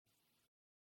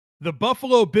The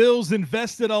Buffalo Bills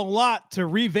invested a lot to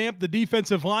revamp the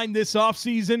defensive line this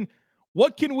offseason.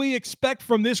 What can we expect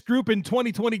from this group in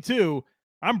 2022?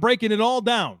 I'm breaking it all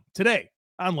down today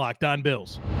on Locked On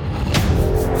Bills.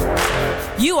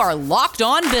 You are Locked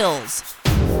On Bills,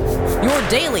 your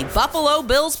daily Buffalo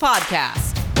Bills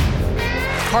podcast.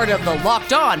 Part of the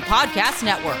Locked On Podcast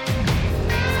Network,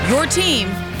 your team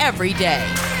every day.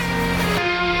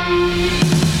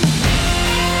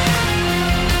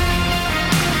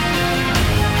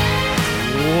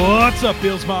 What's up,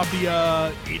 Bills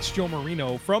Mafia? It's Joe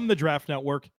Marino from the Draft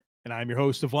Network, and I'm your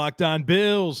host of Locked On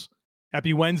Bills.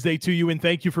 Happy Wednesday to you, and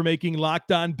thank you for making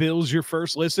Locked On Bills your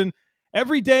first listen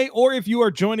every day, or if you are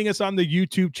joining us on the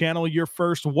YouTube channel, your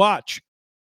first watch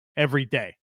every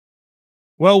day.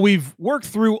 Well, we've worked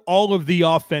through all of the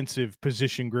offensive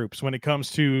position groups when it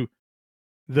comes to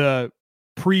the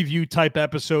preview type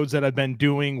episodes that I've been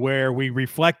doing where we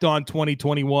reflect on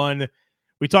 2021.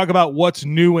 We talk about what's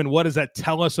new and what does that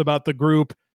tell us about the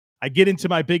group. I get into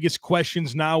my biggest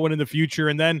questions now and in the future,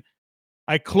 and then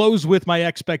I close with my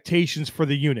expectations for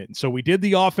the unit. So we did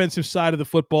the offensive side of the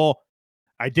football.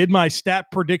 I did my stat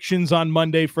predictions on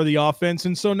Monday for the offense,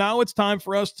 and so now it's time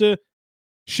for us to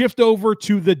shift over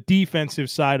to the defensive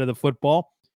side of the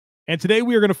football. And today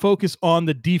we are going to focus on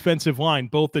the defensive line,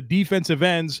 both the defensive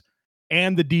ends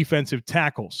and the defensive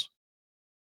tackles.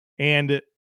 And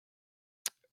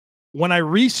when I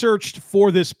researched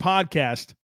for this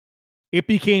podcast, it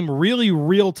became really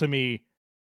real to me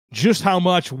just how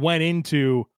much went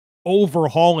into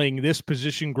overhauling this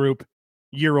position group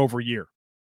year over year.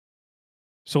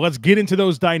 So let's get into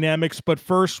those dynamics. But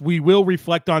first, we will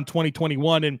reflect on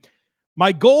 2021. And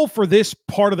my goal for this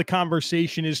part of the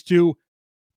conversation is to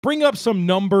bring up some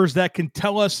numbers that can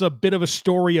tell us a bit of a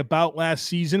story about last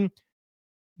season,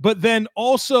 but then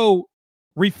also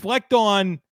reflect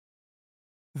on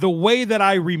the way that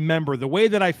I remember, the way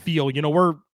that I feel. You know,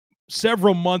 we're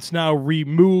several months now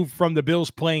removed from the Bills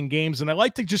playing games, and I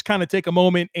like to just kind of take a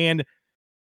moment and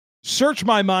search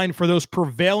my mind for those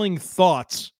prevailing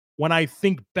thoughts when I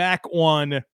think back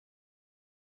on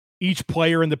each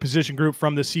player in the position group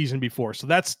from the season before. So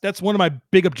that's one of my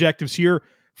big objectives here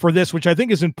for this, which I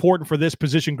think is important for this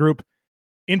position group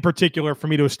in particular for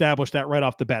me to establish that right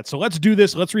off the bat. So let's do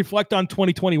this. Let's reflect on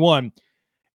 2021.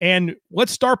 And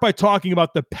let's start by talking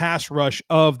about the pass rush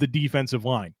of the defensive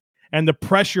line and the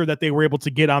pressure that they were able to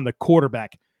get on the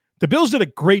quarterback. The Bills did a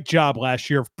great job last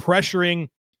year of pressuring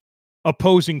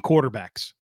opposing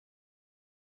quarterbacks.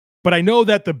 But I know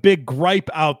that the big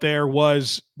gripe out there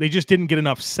was they just didn't get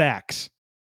enough sacks.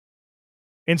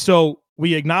 And so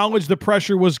we acknowledge the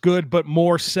pressure was good, but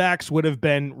more sacks would have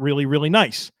been really, really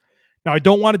nice. Now, I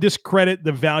don't want to discredit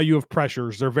the value of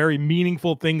pressures. They're very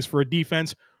meaningful things for a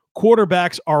defense.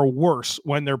 Quarterbacks are worse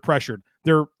when they're pressured.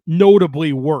 They're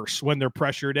notably worse when they're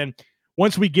pressured. And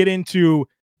once we get into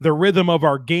the rhythm of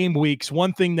our game weeks,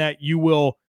 one thing that you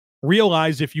will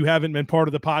realize if you haven't been part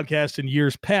of the podcast in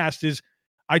years past is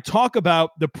I talk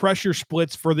about the pressure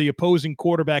splits for the opposing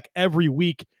quarterback every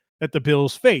week that the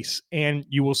Bills face, and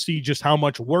you will see just how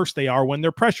much worse they are when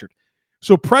they're pressured.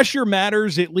 So pressure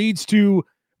matters. It leads to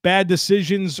bad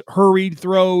decisions, hurried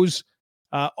throws,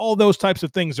 all those types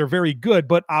of things are very good,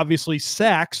 but obviously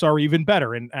sacks are even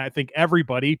better. And I think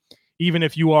everybody, even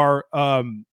if you are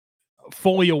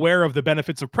fully aware of the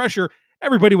benefits of pressure,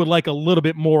 everybody would like a little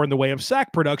bit more in the way of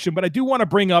sack production. But I do want to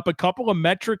bring up a couple of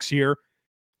metrics here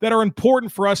that are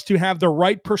important for us to have the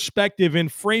right perspective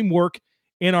and framework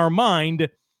in our mind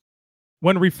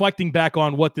when reflecting back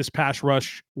on what this pass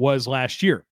rush was last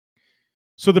year.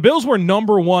 So the Bills were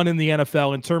number one in the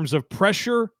NFL in terms of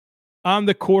pressure on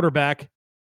the quarterback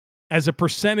as a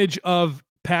percentage of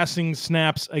passing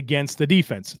snaps against the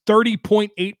defense.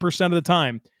 30.8% of the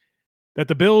time that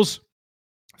the Bills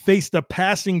faced a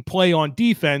passing play on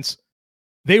defense,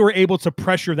 they were able to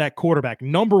pressure that quarterback.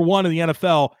 Number one in the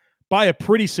NFL by a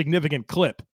pretty significant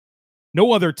clip.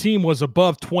 No other team was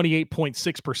above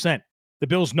 28.6%. The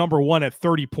Bills number one at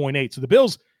 30.8%. So the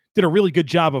Bills did a really good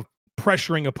job of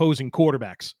pressuring opposing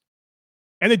quarterbacks.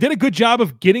 And they did a good job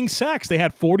of getting sacks. They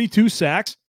had 42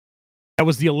 sacks. That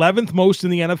was the 11th most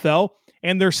in the NFL.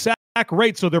 And their sack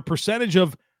rate, so their percentage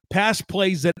of pass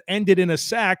plays that ended in a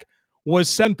sack was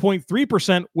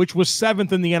 7.3%, which was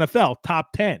 7th in the NFL,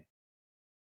 top 10.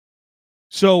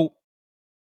 So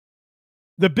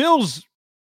the Bills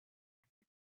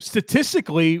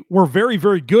statistically were very,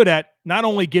 very good at not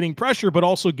only getting pressure, but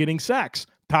also getting sacks.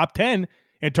 Top 10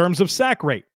 in terms of sack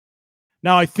rate.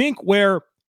 Now, I think where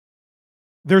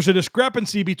there's a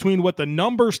discrepancy between what the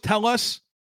numbers tell us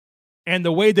and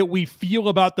the way that we feel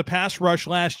about the pass rush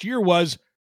last year was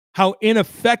how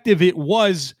ineffective it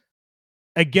was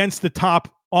against the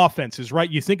top offenses, right?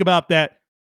 You think about that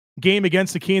game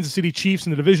against the Kansas City Chiefs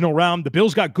in the divisional round. The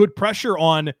Bills got good pressure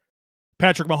on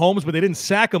Patrick Mahomes, but they didn't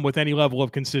sack him with any level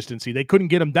of consistency. They couldn't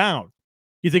get him down.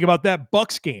 You think about that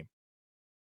Bucs game.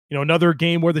 Another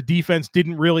game where the defense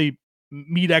didn't really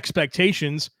meet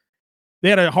expectations. They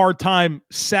had a hard time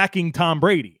sacking Tom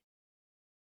Brady.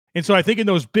 And so I think in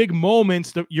those big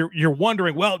moments that you're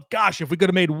wondering, well, gosh, if we could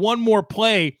have made one more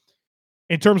play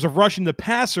in terms of rushing the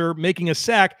passer, making a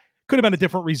sack, could have been a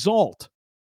different result.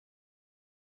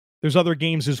 There's other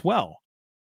games as well.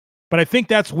 But I think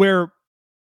that's where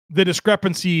the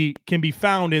discrepancy can be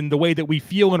found in the way that we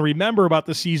feel and remember about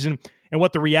the season and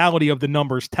what the reality of the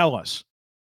numbers tell us.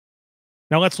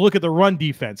 Now let's look at the run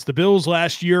defense. The Bills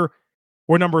last year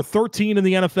were number 13 in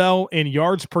the NFL in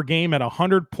yards per game at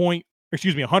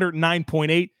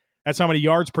 109.8. That's how many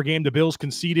yards per game the Bills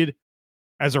conceded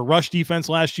as a rush defense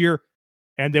last year.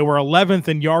 And they were 11th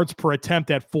in yards per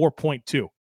attempt at 4.2.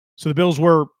 So the Bills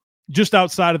were just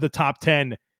outside of the top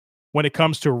 10 when it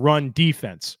comes to run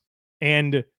defense.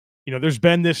 And, there's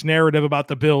been this narrative about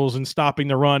the Bills and stopping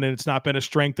the run, and it's not been a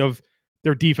strength of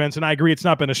their defense. And I agree it's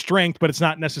not been a strength, but it's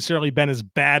not necessarily been as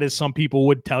bad as some people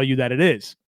would tell you that it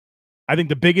is. I think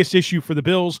the biggest issue for the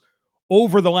Bills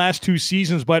over the last 2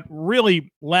 seasons, but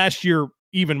really last year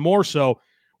even more so,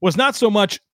 was not so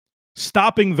much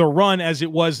stopping the run as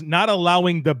it was not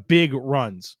allowing the big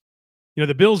runs.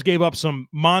 The Bills gave up some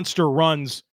monster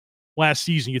runs last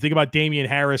season. You think about Damian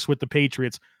Harris with the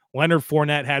Patriots. Leonard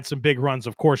Fournette had some big runs.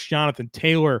 Of course, Jonathan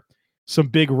Taylor, some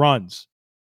big runs.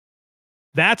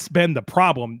 That's been the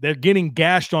problem. They're getting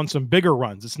gashed on some bigger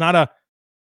runs. It's not a,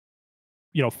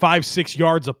 5-6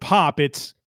 yards a pop.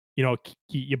 It's,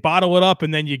 you bottle it up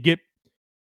and then you get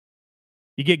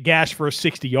gashed for a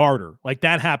 60-yarder. Like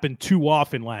that happened too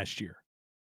often last year.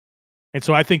 And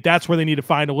so I think that's where they need to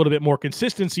find a little bit more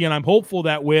consistency. And I'm hopeful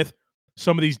that with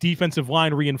some of these defensive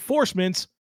line reinforcements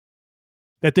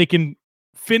that they can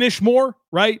finish more,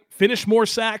 right? Finish more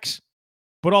sacks,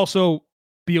 but also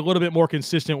be a little bit more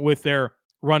consistent with their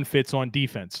run fits on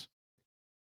defense.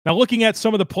 Now, looking at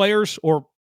some of the players, or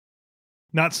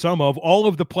not some of, all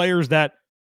of the players that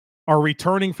are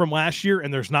returning from last year,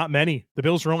 and there's not many. The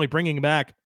Bills are only bringing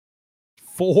back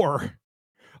 4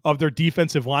 of their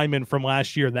defensive linemen from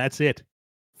last year. That's it.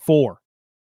 4.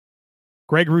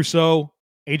 Greg Rousseau,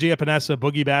 AJ Epinesa,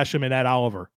 Boogie Basham, and Ed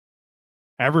Oliver.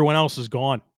 Everyone else is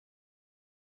gone.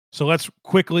 So let's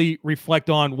quickly reflect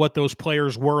on what those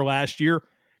players were last year.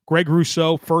 Greg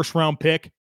Rousseau, first-round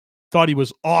pick, thought he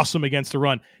was awesome against the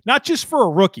run. Not just for a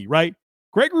rookie, right?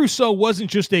 Greg Rousseau wasn't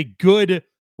just a good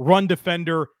run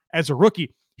defender as a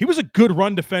rookie. He was a good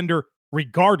run defender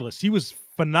regardless. He was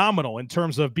phenomenal in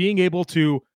terms of being able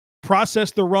to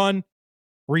process the run,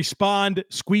 respond,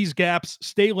 squeeze gaps,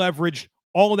 stay leveraged,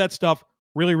 all of that stuff.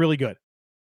 Really, really good.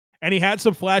 And he had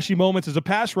some flashy moments as a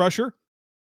pass rusher.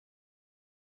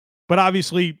 But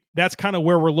obviously, that's kind of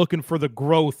where we're looking for the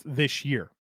growth this year.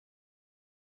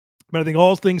 But I think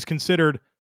all things considered,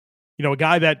 a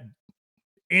guy that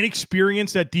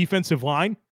inexperienced at defensive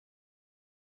line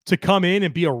to come in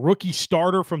and be a rookie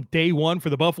starter from day one for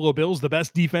the Buffalo Bills, the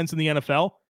best defense in the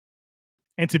NFL,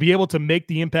 and to be able to make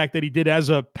the impact that he did as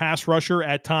a pass rusher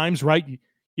at times, right?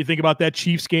 You think about that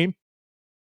Chiefs game.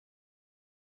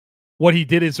 What he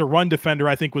did as a run defender,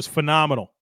 I think, was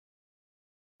phenomenal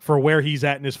for where he's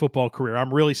at in his football career.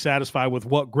 I'm really satisfied with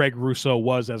what Greg Rousseau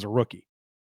was as a rookie.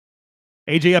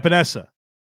 AJ Epinesa,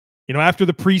 after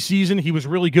the preseason, he was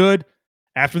really good.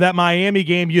 After that Miami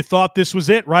game, you thought this was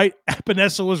it, right?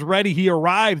 Epinesa was ready. He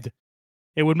arrived.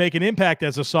 It would make an impact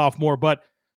as a sophomore, but,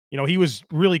 he was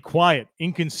really quiet,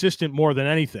 inconsistent more than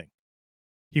anything.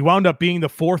 He wound up being the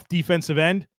 4th defensive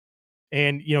end,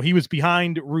 and, he was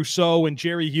behind Rousseau and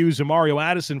Jerry Hughes and Mario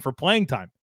Addison for playing time.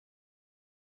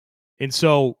 And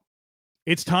so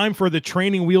it's time for the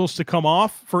training wheels to come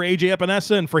off for AJ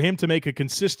Epinesa and for him to make a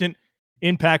consistent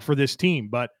impact for this team.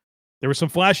 But there were some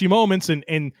flashy moments,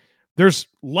 and there's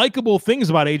likable things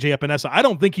about AJ Epinesa. I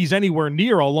don't think he's anywhere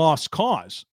near a lost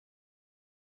cause.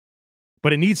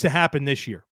 But it needs to happen this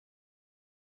year.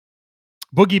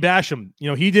 Boogie Basham,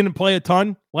 he didn't play a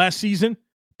ton last season,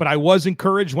 but I was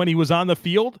encouraged when he was on the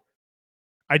field.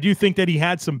 I do think that he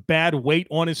had some bad weight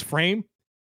on his frame,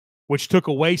 which took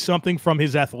away something from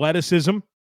his athleticism.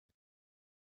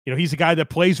 He's a guy that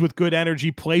plays with good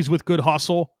energy, plays with good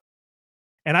hustle.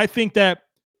 And I think that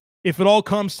if it all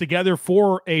comes together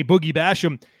for a Boogie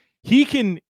Basham, he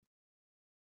can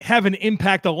have an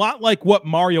impact a lot like what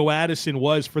Mario Addison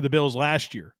was for the Bills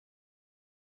last year.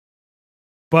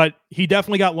 But he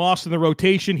definitely got lost in the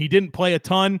rotation. He didn't play a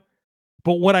ton.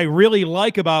 But what I really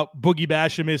like about Boogie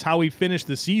Basham is how he finished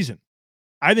the season.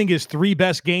 I think his 3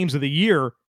 best games of the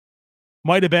year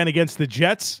might have been against the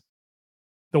Jets,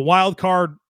 the wild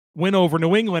card win over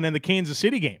New England, and the Kansas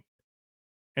City game.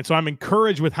 And so I'm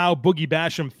encouraged with how Boogie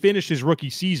Basham finished his rookie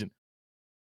season.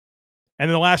 And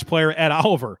then the last player, Ed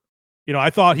Oliver. I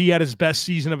thought he had his best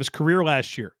season of his career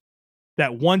last year.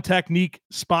 That one technique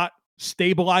spot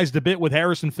stabilized a bit with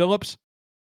Harrison Phillips,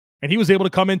 and he was able to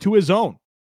come into his own.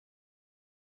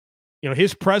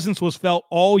 His presence was felt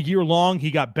all year long.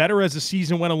 He got better as the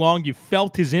season went along. You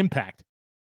felt his impact.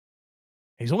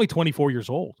 He's only 24 years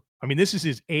old. I mean, this is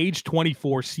his age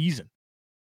 24 season.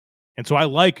 And so I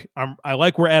like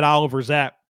where Ed Oliver's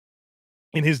at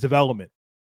in his development.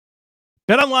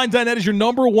 BetOnline.net is your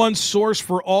number one source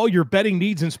for all your betting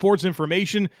needs and sports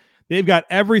information. They've got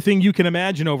everything you can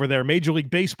imagine over there. Major League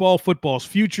Baseball, football's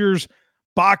futures,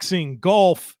 boxing,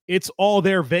 golf. It's all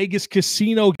there. Vegas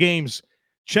casino games.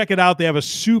 Check it out. They have a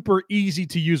super easy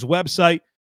to use website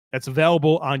that's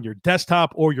available on your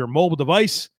desktop or your mobile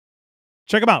device.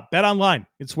 Check them out. BetOnline.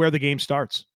 It's where the game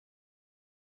starts.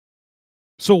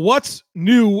 So what's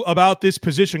new about this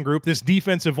position group, this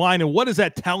defensive line, and what does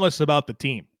that tell us about the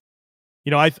team?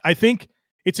 I think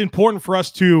it's important for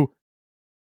us to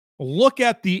look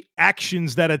at the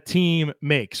actions that a team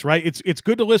makes, right? It's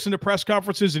good to listen to press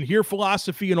conferences and hear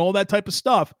philosophy and all that type of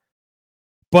stuff,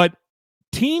 but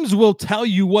teams will tell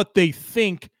you what they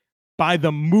think by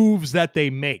the moves that they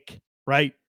make,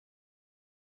 right?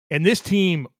 And this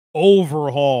team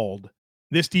overhauled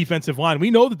this defensive line. We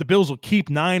know that the Bills will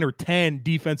keep 9 or 10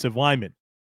 defensive linemen.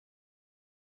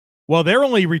 Well, they're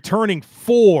only returning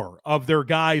 4 of their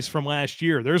guys from last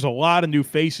year. There's a lot of new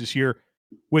faces here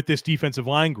with this defensive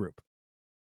line group.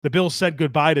 The Bills said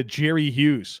goodbye to Jerry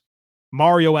Hughes,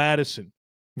 Mario Addison,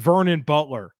 Vernon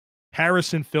Butler,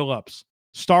 Harrison Phillips,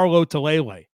 Starlo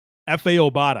Talele, F.A.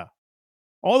 Obata.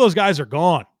 All those guys are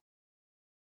gone.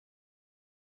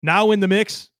 Now in the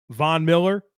mix, Von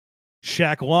Miller,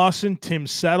 Shaq Lawson, Tim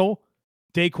Settle,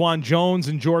 Daquan Jones,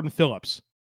 and Jordan Phillips.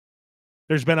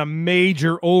 There's been a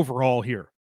major overhaul here.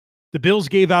 The Bills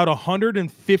gave out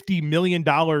 $150 million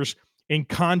in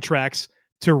contracts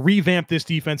to revamp this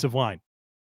defensive line.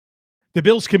 The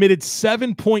Bills committed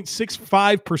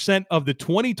 7.65% of the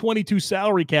 2022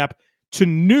 salary cap to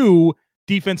new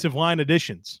defensive line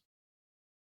additions.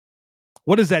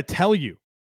 What does that tell you?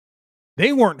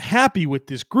 They weren't happy with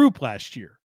this group last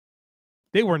year.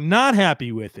 They were not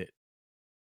happy with it.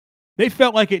 They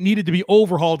felt like it needed to be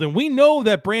overhauled. And we know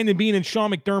that Brandon Beane and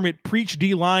Sean McDermott preach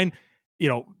D-line.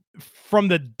 From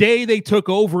the day they took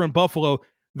over in Buffalo,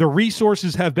 the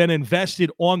resources have been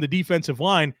invested on the defensive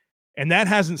line, and that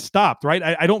hasn't stopped, right?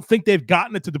 I don't think they've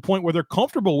gotten it to the point where they're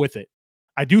comfortable with it.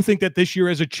 I do think that this year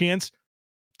has a chance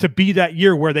to be that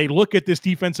year where they look at this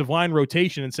defensive line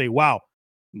rotation and say, wow,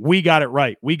 we got it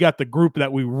right. We got the group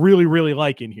that we really, really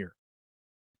like in here.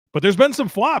 But there's been some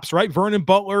flops, right? Vernon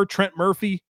Butler, Trent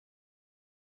Murphy.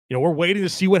 We're waiting to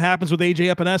see what happens with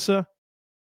AJ Epinesa.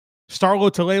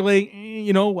 Starlo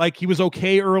Talele, like he was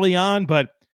okay early on,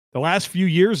 but the last few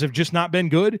years have just not been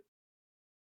good.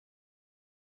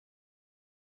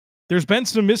 There's been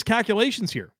some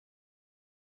miscalculations here.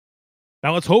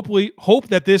 Now let's hope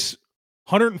that this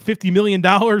 $150 million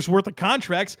worth of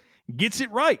contracts gets it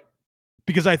right,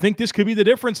 because I think this could be the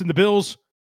difference in the Bills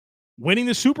winning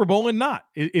the Super Bowl and not,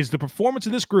 is the performance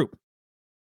of this group.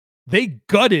 They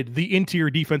gutted the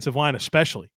interior defensive line,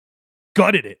 especially.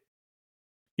 Gutted it.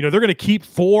 They're going to keep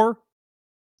 4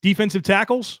 defensive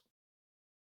tackles.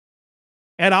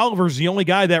 Ed Oliver's the only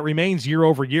guy that remains year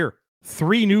over year.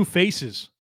 3 new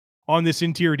faces on this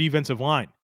interior defensive line.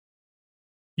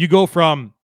 You go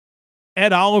from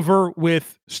Ed Oliver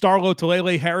with Starlo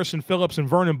Talele, Harrison Phillips, and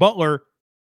Vernon Butler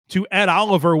to Ed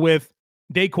Oliver with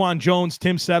Daquan Jones,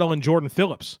 Tim Settle, and Jordan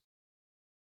Phillips.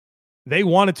 They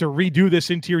wanted to redo this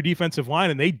interior defensive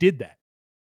line, and they did that.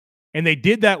 And they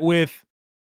did that with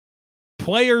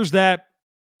players that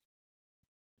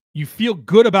you feel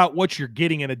good about what you're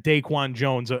getting in a Daquan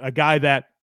Jones, a guy that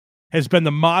has been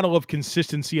the model of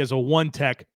consistency as a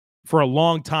one-tech for a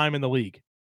long time in the league.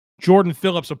 Jordan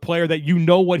Phillips, a player that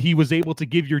what he was able to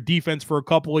give your defense for a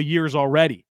couple of years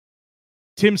already.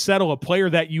 Tim Settle, a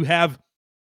player that you have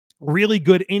really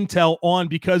good intel on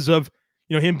because of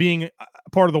him being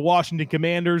part of the Washington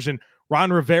Commanders and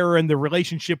Ron Rivera and the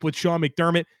relationship with Sean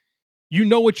McDermott.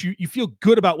 What you feel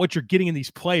good about what you're getting in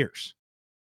these players.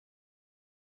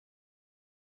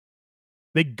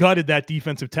 They gutted that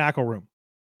defensive tackle room.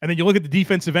 And then you look at the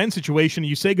defensive end situation, and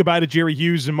you say goodbye to Jerry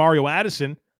Hughes and Mario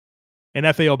Addison and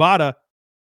F.A. Obata,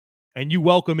 and you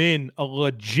welcome in a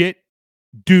legit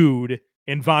dude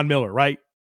in Von Miller, right?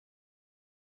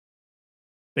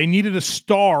 They needed a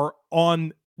star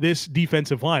on this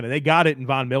defensive line, and they got it in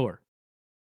Von Miller.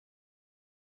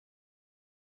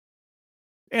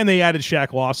 And they added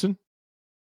Shaq Lawson.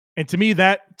 And to me,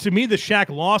 the Shaq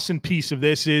Lawson piece of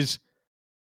this is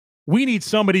we need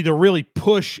somebody to really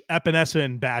push Epenesa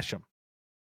and Basham.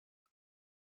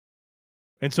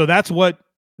 And so that's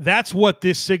what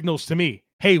this signals to me.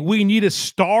 Hey, we need a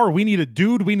star. We need a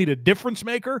dude. We need a difference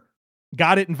maker.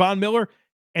 Got it in Von Miller.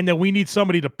 And then we need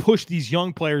somebody to push these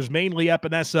young players, mainly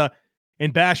Epenesa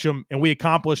and Basham, and we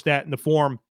accomplished that in the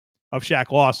form of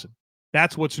Shaq Lawson.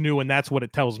 That's what's new, and that's what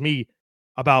it tells me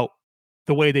about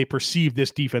the way they perceive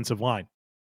this defensive line.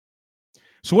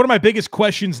 So what are my biggest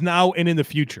questions now and in the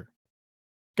future?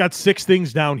 Got 6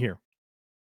 things down here.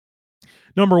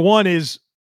 Number 1 is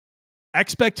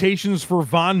expectations for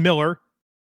Von Miller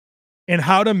and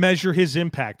how to measure his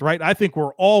impact, right? I think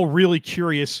we're all really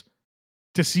curious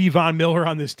to see Von Miller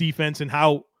on this defense and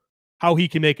how he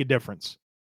can make a difference.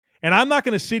 And I'm not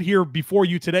going to sit here before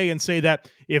you today and say that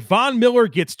if Von Miller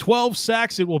gets 12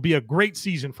 sacks, it will be a great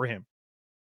season for him.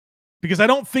 Because I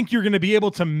don't think you're going to be able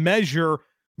to measure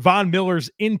Von Miller's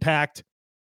impact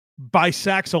by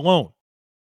sacks alone.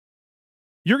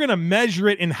 You're going to measure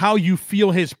it in how you feel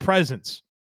his presence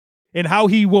and how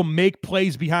he will make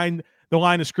plays behind the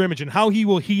line of scrimmage and how he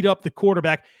will heat up the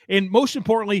quarterback. And most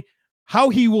importantly, how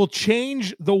he will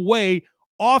change the way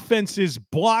offenses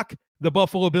block the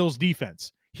Buffalo Bills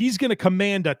defense. He's going to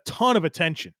command a ton of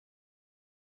attention.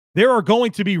 There are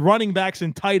going to be running backs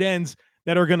and tight ends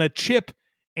that are going to chip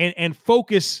and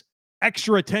focus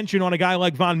extra attention on a guy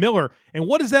like Von Miller. And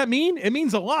what does that mean? It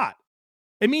means a lot.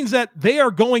 It means that they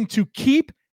are going to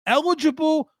keep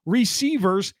eligible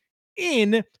receivers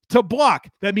in to block.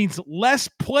 That means less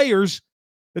players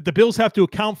that the Bills have to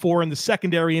account for in the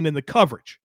secondary and in the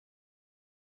coverage.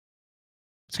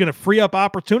 It's going to free up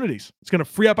opportunities. It's going to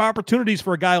free up opportunities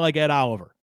for a guy like Ed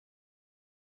Oliver.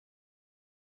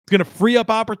 It's going to free up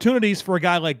opportunities for a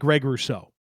guy like Greg Rousseau.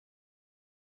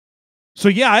 So,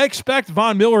 yeah, I expect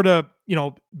Von Miller to,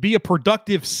 be a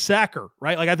productive sacker,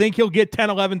 right? Like, I think he'll get 10,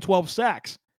 11, 12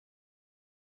 sacks.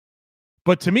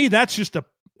 But to me, that's just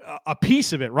a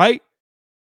piece of it, right?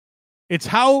 It's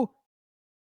how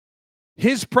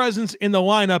his presence in the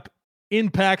lineup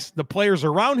impacts the players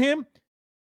around him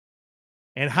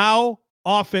and how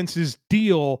offenses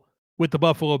deal with the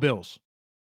Buffalo Bills.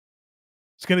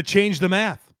 It's going to change the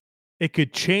math. It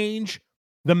could change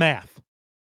the math.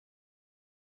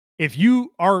 If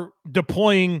you are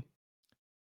deploying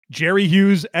Jerry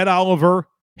Hughes, Ed Oliver,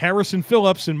 Harrison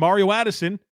Phillips, and Mario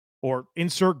Addison, or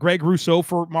insert Greg Rousseau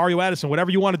for Mario Addison,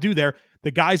 whatever you want to do there,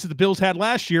 the guys that the Bills had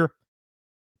last year,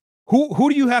 who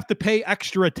do you have to pay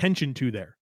extra attention to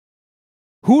there?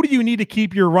 Who do you need to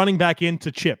keep your running back in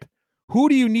to chip? Who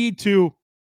do you need to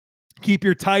keep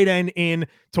your tight end in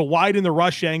to widen the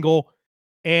rush angle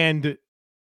and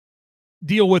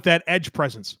deal with that edge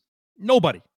presence?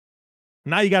 Nobody.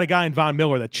 Now you got a guy in Von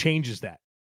Miller that changes that.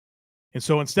 And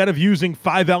so instead of using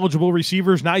 5 eligible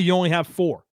receivers, now you only have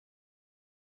 4.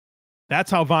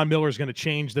 That's how Von Miller is going to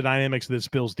change the dynamics of this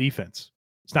Bills defense.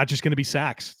 It's not just going to be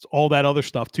sacks. It's all that other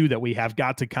stuff, too, that we have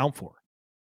got to count for.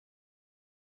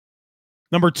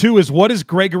 Number 2 is, what is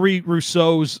Gregory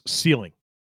Rousseau's ceiling?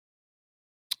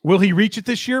 Will he reach it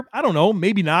this year? I don't know.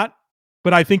 Maybe not.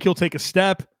 But I think he'll take a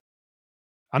step.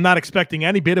 I'm not expecting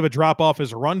any bit of a drop-off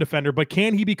as a run defender, but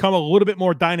can he become a little bit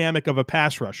more dynamic of a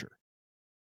pass rusher?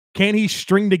 Can he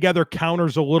string together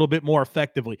counters a little bit more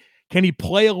effectively? Can he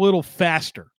play a little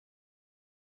faster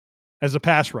as a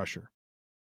pass rusher?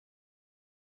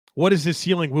 What is his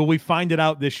ceiling? Will we find it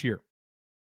out this year?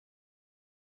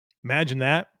 Imagine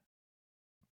that.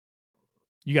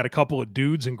 You got a couple of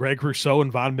dudes and Greg Rousseau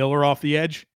and Von Miller off the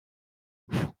edge.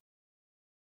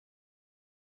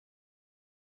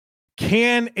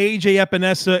 Can A.J.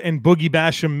 Epenesa and Boogie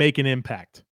Basham make an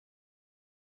impact?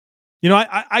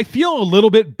 I feel a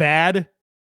little bit bad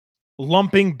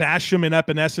lumping Basham and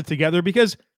Epenesa together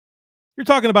because you're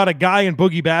talking about a guy in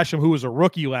Boogie Basham who was a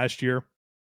rookie last year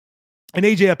and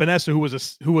A.J. Epenesa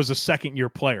who was a second-year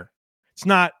player.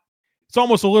 It's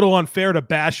almost a little unfair to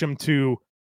Basham to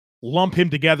lump him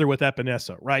together with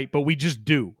Epenesa, right? But we just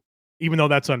do, even though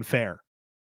that's unfair.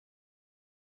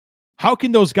 How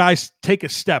can those guys take a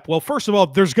step? Well, first of all,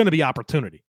 there's going to be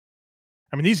opportunity.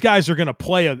 I mean, these guys are going to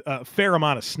play a fair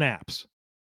amount of snaps.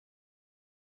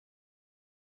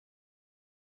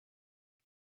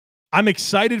 I'm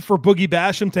excited for Boogie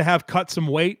Basham to have cut some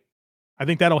weight. I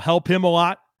think that'll help him a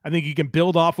lot. I think he can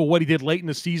build off of what he did late in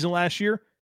the season last year.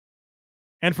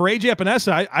 And for A.J.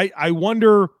 Epenesa, I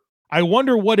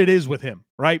wonder what it is with him,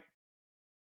 right?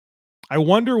 I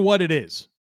wonder what it is.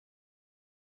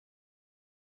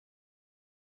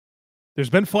 There's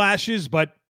been flashes,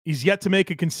 but he's yet to make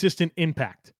a consistent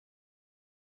impact.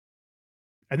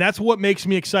 And that's what makes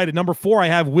me excited. Number 4, I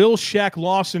have, will Shaq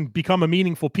Lawson become a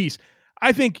meaningful piece?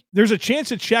 I think there's a chance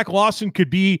that Shaq Lawson could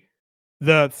be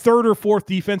the 3rd or 4th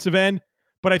defensive end,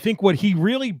 but I think what he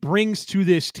really brings to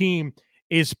this team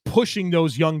is pushing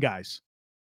those young guys.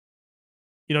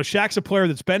 You know, Shaq's a player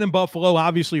that's been in Buffalo,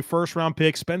 obviously first-round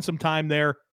pick, spent some time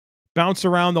there, bounced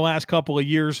around the last couple of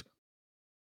years.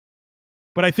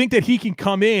 But I think that he can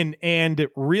come in and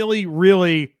really,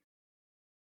 really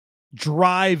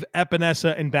drive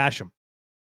Epenesa and Basham.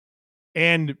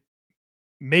 And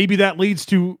maybe that leads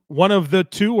to one of the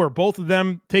two or both of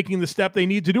them taking the step they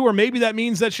need to do, or maybe that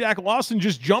means that Shaq Lawson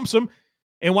just jumps him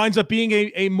and winds up being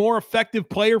a more effective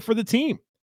player for the team.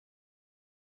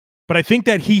 But I think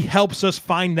that he helps us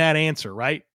find that answer,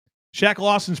 right? Shaq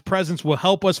Lawson's presence will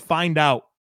help us find out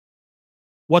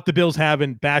what the Bills have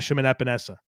in Basham and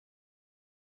Epenesa.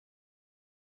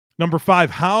 Number 5,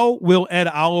 how will Ed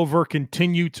Oliver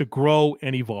continue to grow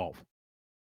and evolve?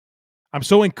 I'm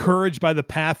so encouraged by the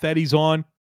path that he's on,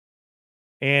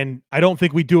 and I don't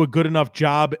think we do a good enough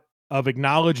job of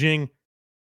acknowledging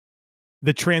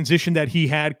the transition that he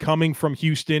had coming from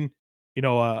Houston, you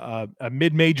know, a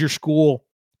mid-major school,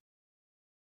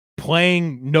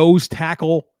 playing nose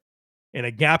tackle in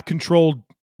a gap-controlled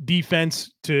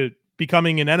defense to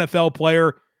becoming an NFL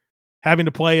player, having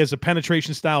to play as a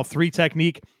penetration style 3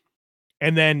 technique.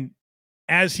 And then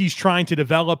as he's trying to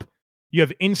develop, you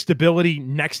have instability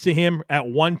next to him at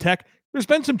 1 tech. There's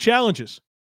been some challenges.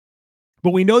 But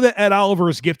we know that Ed Oliver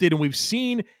is gifted, and we've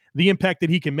seen the impact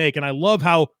that he can make. And I love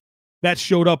how that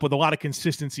showed up with a lot of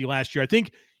consistency last year. I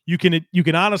think you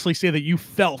can honestly say that you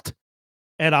felt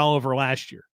Ed Oliver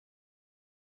last year.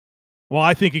 Well,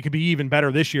 I think it could be even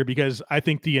better this year because I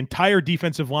think the entire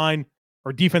defensive line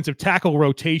or defensive tackle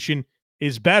rotation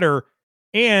is better,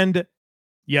 and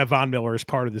yeah, Von Miller is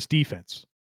part of this defense.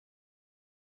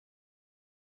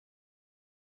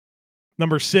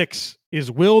 Number 6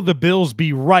 is, will the Bills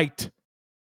be right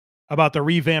about the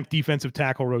revamped defensive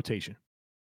tackle rotation?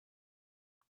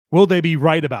 Will they be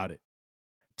right about it?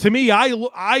 To me,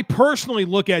 I personally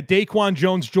look at Daquan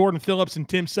Jones, Jordan Phillips, and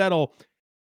Tim Settle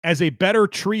as a better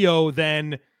trio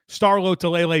than Starlo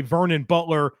Tulele, Vernon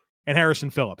Butler, and Harrison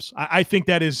Phillips. I think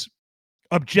that is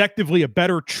objectively a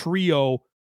better trio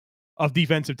of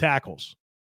defensive tackles,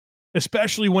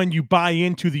 especially when you buy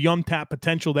into the untapped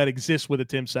potential that exists with a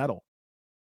Tim Settle.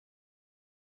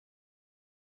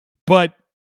 But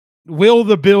will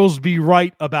the Bills be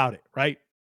right about it, right?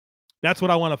 That's what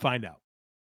I want to find out.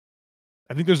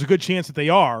 I think there's a good chance that they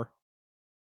are.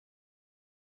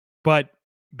 But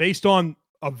based on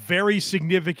a very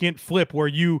significant flip where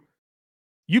you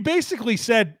basically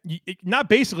said, not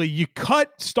basically, you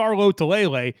cut Starlo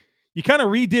Tulele, you kind of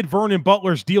redid Vernon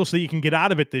Butler's deal so that you can get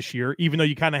out of it this year, even though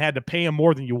you kind of had to pay him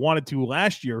more than you wanted to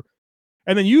last year.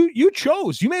 And then you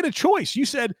made a choice. You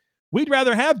said, we'd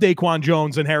rather have Daquan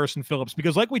Jones than Harrison Phillips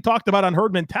because, like we talked about on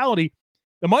Herd Mentality,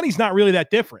 the money's not really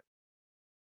that different.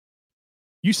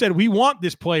 You said, we want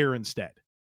this player instead.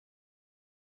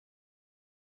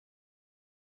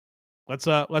 Let's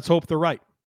hope they're right.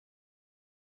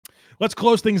 Let's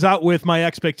close things out with my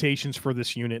expectations for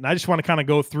this unit. And I just want to kind of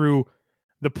go through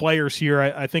the players here.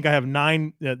 I think I have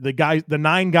 9 the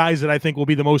 9 guys that I think will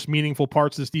be the most meaningful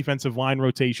parts of this defensive line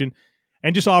rotation,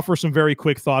 and just offer some very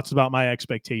quick thoughts about my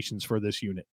expectations for this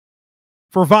unit.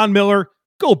 For Von Miller,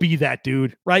 go be that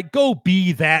dude, right? Go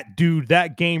be that dude,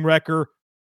 that game wrecker,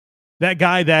 that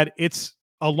guy that it's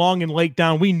a long and late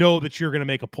down. We know that you're going to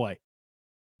make a play.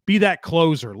 Be that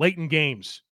closer late in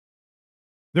games.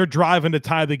 They're driving to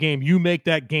tie the game. You make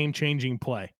that game-changing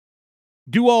play.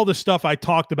 Do all the stuff I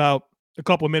talked about a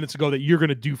couple of minutes ago that you're going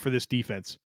to do for this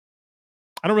defense.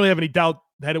 I don't really have any doubt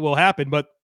that it will happen, but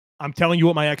I'm telling you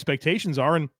what my expectations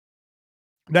are, and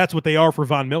that's what they are for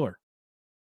Von Miller.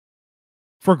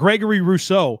 For Gregory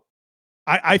Rousseau,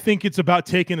 I think it's about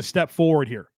taking a step forward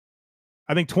here.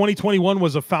 I think 2021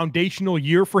 was a foundational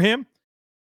year for him,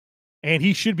 and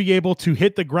he should be able to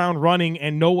hit the ground running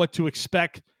and know what to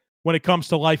expect when it comes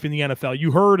to life in the NFL.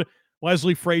 You heard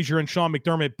Leslie Frazier and Sean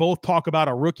McDermott both talk about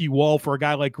a rookie wall for a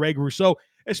guy like Greg Rousseau,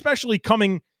 especially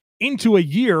coming into a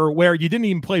year where you didn't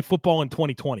even play football in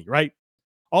 2020, right?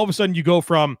 All of a sudden you go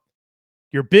from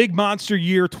your big monster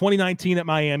year, 2019 at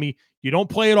Miami, you don't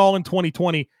play it all in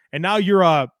 2020, and now you're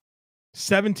a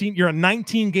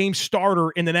 19-game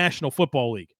starter in the National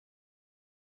Football League.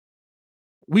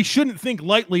 We shouldn't think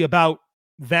lightly about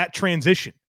that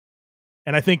transition.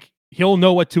 And I think he'll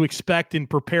know what to expect and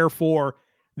prepare for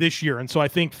this year. And so I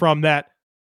think from that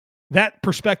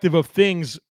perspective of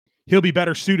things, he'll be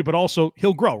better suited, but also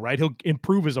he'll grow, right? He'll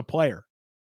improve as a player.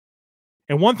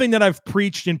 And one thing that I've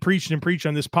preached on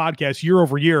this podcast year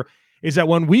over year is that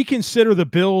when we consider the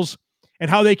Bills and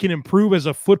how they can improve as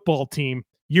a football team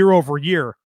year over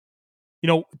year,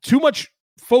 too much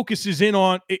of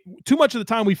the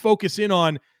time we focus in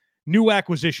on new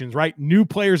acquisitions, right? New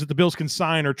players that the Bills can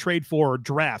sign or trade for or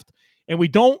draft. And we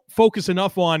don't focus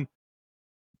enough on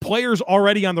players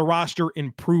already on the roster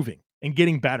improving and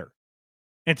getting better.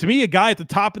 And to me, a guy at the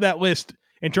top of that list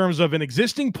in terms of an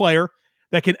existing player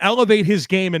that can elevate his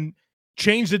game and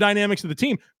change the dynamics of the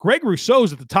team, Greg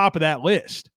Rousseau's at the top of that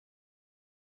list.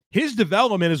 His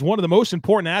development is one of the most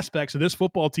important aspects of this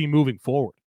football team moving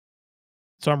forward.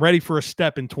 So I'm ready for a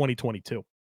step in 2022.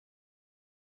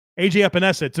 AJ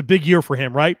Epinesa, it's a big year for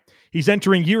him, right? He's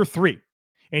entering year 3.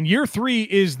 And year 3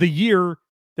 is the year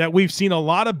that we've seen a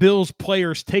lot of Bills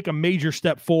players take a major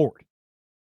step forward.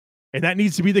 And that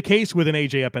needs to be the case with an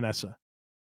AJ Epinesa.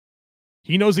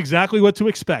 He knows exactly what to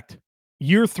expect.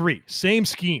 Year 3, same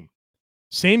scheme,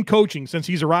 same coaching since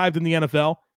he's arrived in the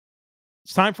NFL.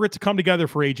 It's time for it to come together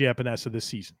for AJ Epinesa this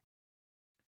season.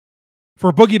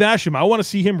 For Boogie Basham, I want to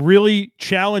see him really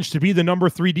challenged to be the number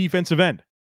 3 defensive end,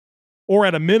 or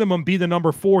at a minimum be the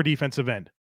number 4 defensive end.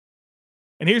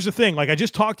 And here's the thing, like I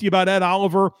just talked to you about Ed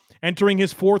Oliver entering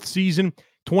his 4th season,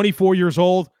 24 years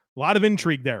old, a lot of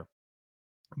intrigue there.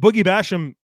 Boogie Basham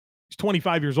is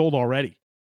 25 years old already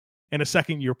and a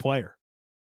second-year player.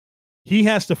 He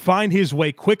has to find his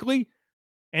way quickly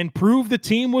and prove the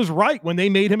team was right when they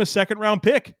made him a second-round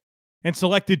pick and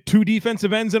selected 2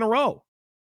 defensive ends in a row.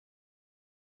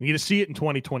 We need to see it in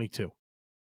 2022.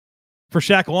 For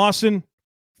Shaq Lawson,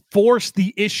 force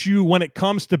the issue when it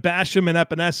comes to Basham and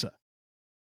Epinesa.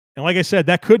 And like I said,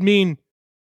 that could mean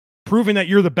proving that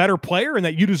you're the better player and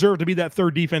that you deserve to be that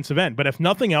 3rd defensive end. But if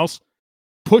nothing else,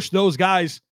 push those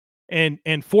guys and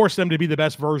force them to be the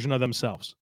best version of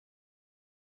themselves.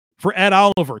 For Ed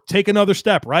Oliver, take another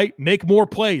step, right? Make more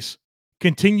plays.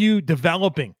 Continue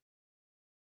developing.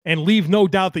 And leave no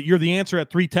doubt that you're the answer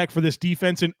at 3 tech for this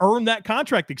defense and earn that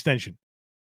contract extension.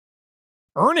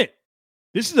 Earn it.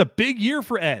 This is a big year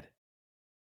for Ed.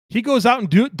 He goes out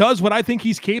and does what I think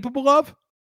he's capable of.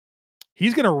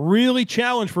 He's going to really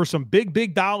challenge for some big,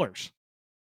 big dollars.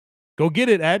 Go get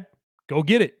it, Ed. Go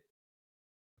get it.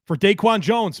 For Daquan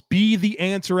Jones, be the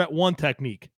answer at 1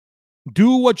 technique.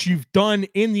 Do what you've done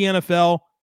in the NFL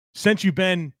since you've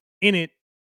been in it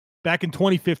back in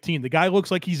 2015. The guy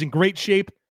looks like he's in great shape.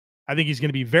 I think he's going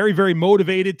to be very, very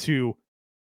motivated to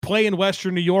play in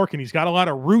Western New York, and he's got a lot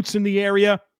of roots in the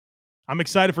area. I'm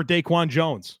excited for Daquan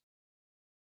Jones.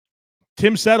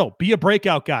 Tim Settle, be a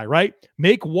breakout guy, right?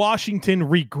 Make Washington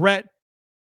regret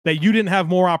that you didn't have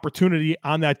more opportunity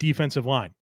on that defensive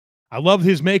line. I love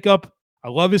his makeup. I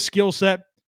love his skill set.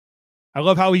 I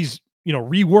love how he's,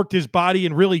 reworked his body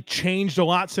and really changed a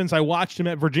lot since I watched him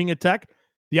at Virginia Tech.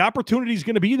 The opportunity is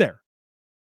going to be there.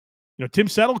 Tim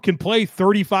Settle can play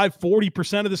 35,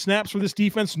 40% of the snaps for this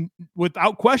defense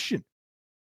without question.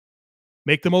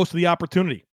 Make the most of the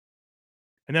opportunity.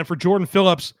 And then for Jordan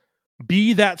Phillips,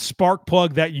 be that spark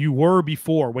plug that you were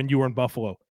before when you were in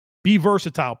Buffalo. Be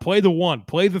versatile. Play the 1.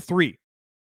 Play the 3.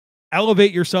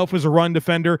 Elevate yourself as a run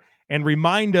defender and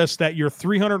remind us that you're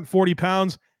 340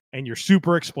 pounds and you're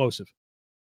super explosive.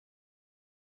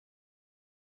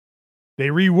 They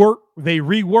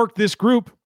reworked this group,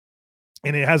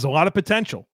 and it has a lot of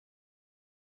potential.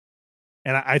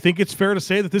 And I think it's fair to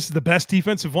say that this is the best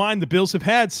defensive line the Bills have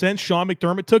had since Sean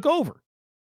McDermott took over.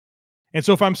 And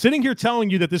so if I'm sitting here telling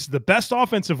you that this is the best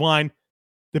offensive line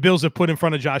the Bills have put in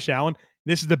front of Josh Allen,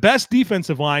 this is the best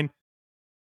defensive line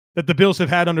that the Bills have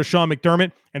had under Sean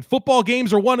McDermott, and football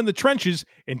games are won in the trenches,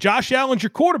 and Josh Allen's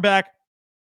your quarterback,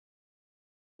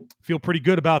 feel pretty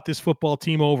good about this football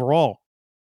team overall.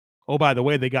 Oh, by the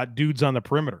way, they got dudes on the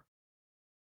perimeter.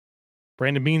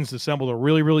 Brandon Beane's assembled a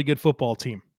really, really good football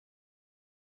team.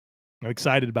 I'm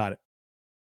excited about it.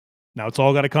 Now it's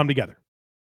all got to come together.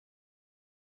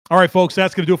 All right, folks,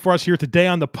 that's going to do it for us here today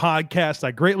on the podcast. I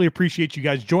greatly appreciate you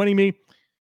guys joining me.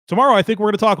 Tomorrow, I think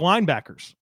we're going to talk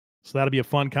linebackers. So that'll be a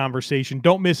fun conversation.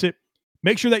 Don't miss it.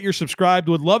 Make sure that you're subscribed.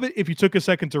 Would love it if you took a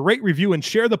second to rate, review, and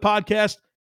share the podcast.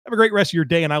 Have a great rest of your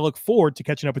day, and I look forward to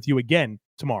catching up with you again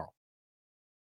tomorrow.